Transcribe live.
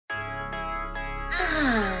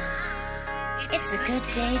It's a good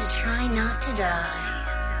day to try not to die.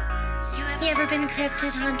 You ever been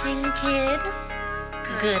cryptid hunting, kid?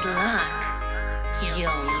 Good luck.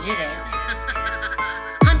 You'll need it.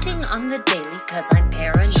 Hunting on the daily, cause I'm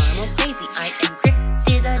paranormal crazy. I am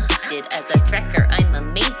cryptid addicted. As a tracker, I'm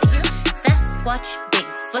amazing. Sasquatch,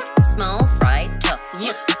 Bigfoot, small fry, tough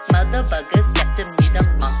look. Muthabuggas Step to me, the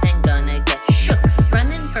Mothman gonna get shook.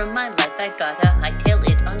 Running for my life, I gotta hightail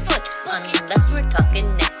it on foot. Unless we're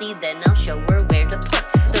talking Nessie, then I'll show her where to put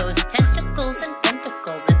those tentacles and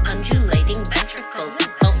pentacles and undulating ventricles.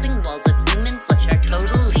 These pulsing walls of human flesh are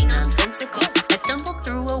totally nonsensical. I stumbled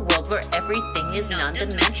through a world where everything is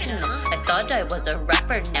non-dimensional. I thought I was a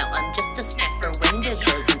rapper, now I'm just a snack for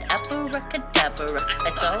Wendigos and Abu-ra-ka-da-bu-ra. I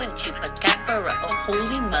saw a chu-pa-ca-bu-ra, oh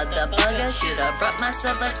holy motherbugga. Should've brought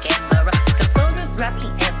myself a camera to photograph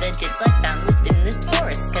the evidence I found within this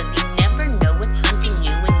forest. Cause you never know what's hunting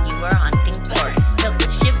you when you are hunting for it. Felt the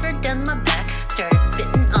shiver down my back, started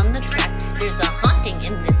spitting on the track. There's a haunting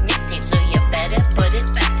in this mixtape, so you better put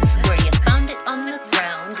it back where you found it, on the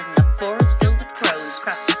ground in the forest filled with crows.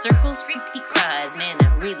 Crop circles, creepy cries, man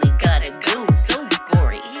I really gotta go, so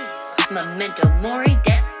gory. Memento mori,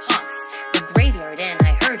 death haunts the graveyard and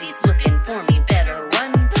I heard he's looking for me. Better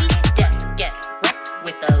run, teach death, get wrecked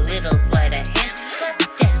with a little sleight of hand. Slap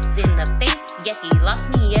death in the face, yet he lost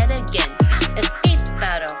me yet again. Escape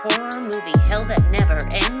out a horror movie, hell that never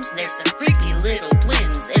ends. There's some creepy little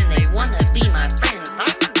twins and they wanna be my friends.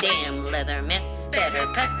 Hot damn, Leatherman, better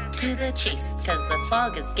cut to the chase, cause the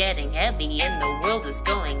fog is getting heavy and the world is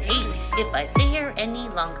going hazy. If I stay here any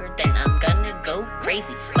longer, then I'm gonna go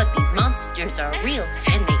crazy. But these monsters are real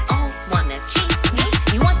and they all wanna chase me.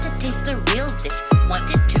 You want to taste the real dish,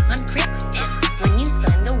 wanted to uncrypt it. When you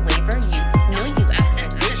sign the waiver, you know you asked for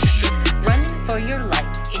this shit. Running for your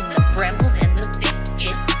life in the brambles and the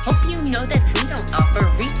thickets. Hope you know that we don't offer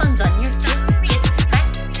refunds on your tickets. Back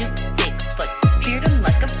to Bigfoot, speared him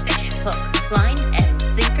like a fish hook. Line and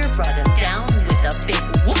sinker, brought him down with a big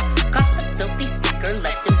whoop. Got the filthy sticker,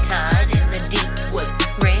 left him tied in the deep woods.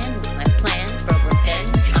 Ran with my plan for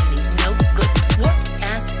revenge on these no good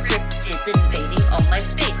dwarf-ass cryptids invading all my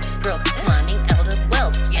space. Girls climbing out of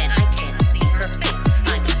wells and I can't see her face.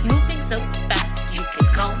 I'm moving so fast you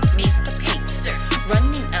can call me the pacer.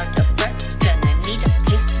 Running out of breath, gonna need a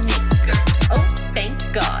pacemaker. Oh thank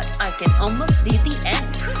God, I can almost see the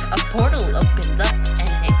end. A portal opens up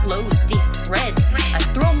and it glows deep red. I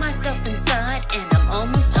throw myself inside and I'm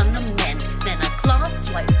almost on the mend. Then a claw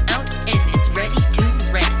swipes out and it's ready to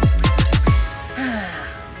rend.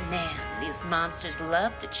 Man, these monsters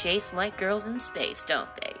love to chase white girls in space, don't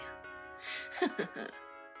they?